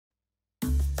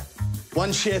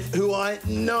One chef who I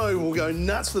know will go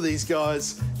nuts for these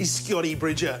guys is Scotty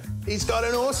Bridger. He's got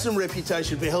an awesome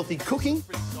reputation for healthy cooking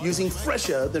using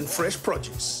fresher than fresh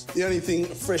produce. The only thing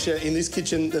fresher in this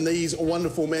kitchen than these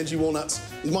wonderful Manji walnuts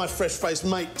is my fresh-faced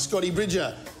mate, Scotty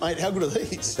Bridger. Mate, how good are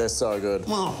these? They're so good.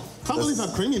 Oh, can't believe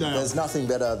how creamy they are. There's nothing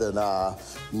better than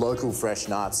local fresh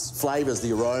nuts. Flavours,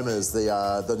 the aromas,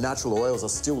 the natural oils are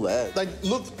still there. They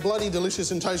look bloody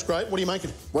delicious and taste great. What are you making?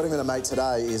 What I'm going to make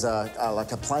today is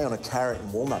like a play on a carrot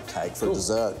and walnut cake for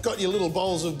dessert. Got your little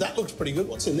bowls of... That looks pretty good.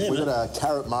 What's in there, We've got a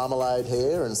carrot marmalade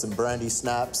here and some brandy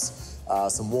snaps,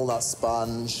 some walnut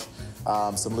sponge,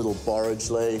 some little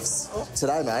borage leaves.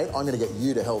 Today, mate, I'm going to get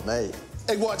you to help me.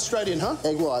 Egg white straight in, huh?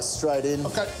 Egg white straight in.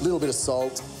 OK. A little bit of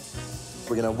salt.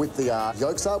 We're going to whip the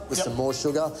yolks up with some more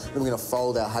sugar. Then we're going to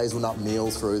fold our hazelnut meal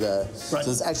through there. Right. So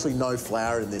there's actually no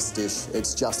flour in this dish.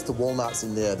 It's just the walnuts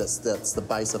in there. That's the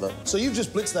base of it. So you've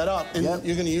just blitzed that up and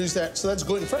you're going to use that. So that's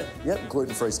gluten-free? Yep,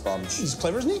 gluten-free sponge. He's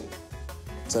clever, isn't he?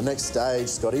 So next stage,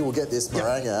 Scotty, we'll get this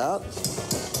meringue out.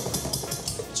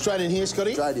 Straight in here,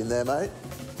 Scotty? Straight in there, mate.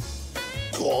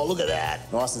 Oh, look at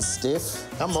that. Nice and stiff.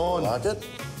 Come on. I like it.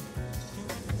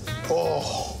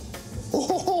 Oh.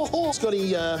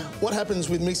 Scotty, what happens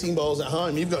with mixing bowls at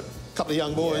home? You've got a couple of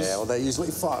young boys. Yeah, well, they're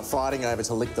usually fighting over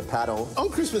to lick the paddle. On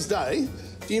Christmas Day,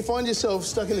 do you find yourself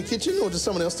stuck in the kitchen or does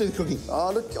someone else do the cooking?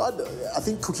 Oh, look, I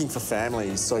think cooking for family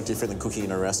is so different than cooking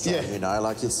in a restaurant, you know?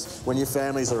 Like, it's when your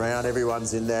family's around,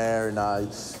 everyone's in there and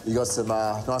you got some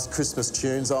nice Christmas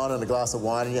tunes on and a glass of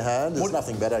wine in your hand. There's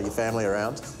nothing better, your family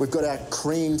around. We've got our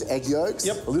creamed egg yolks,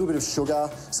 a little bit of sugar,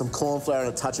 some corn flour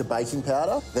and a touch of baking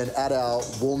powder. Then add our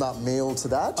walnut meal to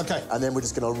that. OK. And then we're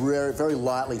just going to very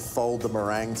lightly fold the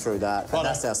meringue through that. And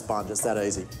that's our sponge. It's that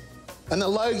easy. And the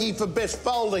logie for best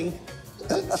folding.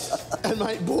 And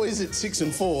mate, boys at 6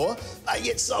 and 4, they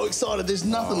get so excited. There's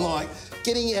nothing like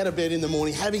getting out of bed in the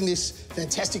morning, having this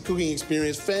fantastic cooking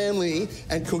experience, family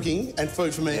and cooking and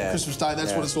food for me at Christmas Day.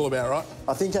 That's what it's all about, right?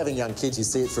 I think having young kids, you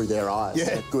see it through their eyes.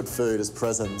 Yeah. Good food as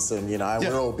presents, and you know,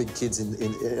 we're all big kids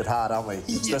at heart, aren't we?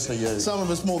 Especially you. Some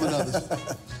of us more than others.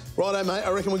 Righto, mate.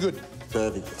 I reckon we're good.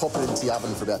 Perfect. Pop it into the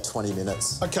oven for about 20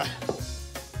 minutes. OK.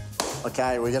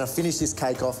 OK, we're going to finish this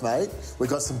cake off, mate. We've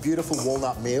got some beautiful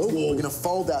walnut meal. Whoa. We're going to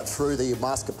fold that through the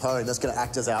mascarpone. That's going to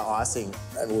act as our icing.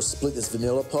 And we'll split this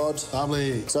vanilla pod.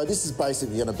 Lovely. So this is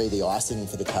basically going to be the icing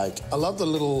for the cake. I love the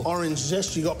little orange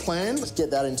zest you got planned. Let's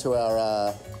get that into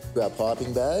our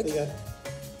piping bag. There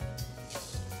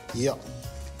you go. Yep.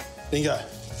 Bingo.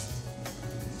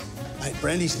 Mate,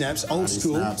 brandy snaps, old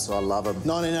school. Brandy snaps, I love them.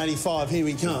 1985, here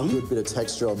we come. Good bit of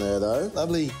texture on there, though.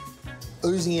 Lovely.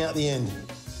 Oozing out the end.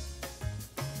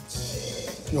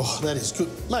 Oh, that is good.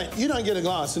 Mate, you don't get a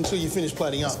glass until you finish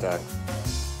plating up. Let's go.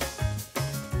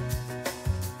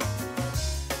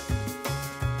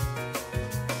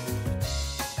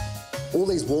 All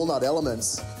these walnut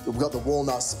elements, we've got the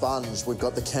walnut sponge, we've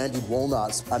got the candied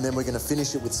walnuts, and then we're going to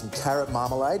finish it with some carrot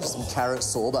marmalade, some carrot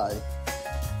sorbet.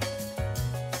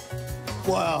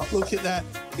 Wow, look at that.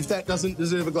 If that doesn't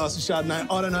deserve a glass of Chardonnay,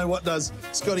 I don't know what does.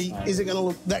 Scotty, is it going to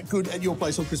look that good at your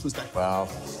place on Christmas Day? Well,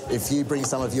 if you bring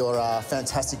some of your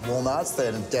fantastic walnuts,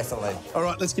 then definitely. All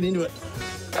right, let's get into it.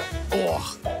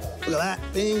 Oh, look at that.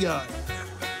 Bingo.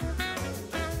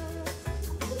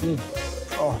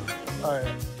 Oh,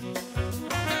 yeah.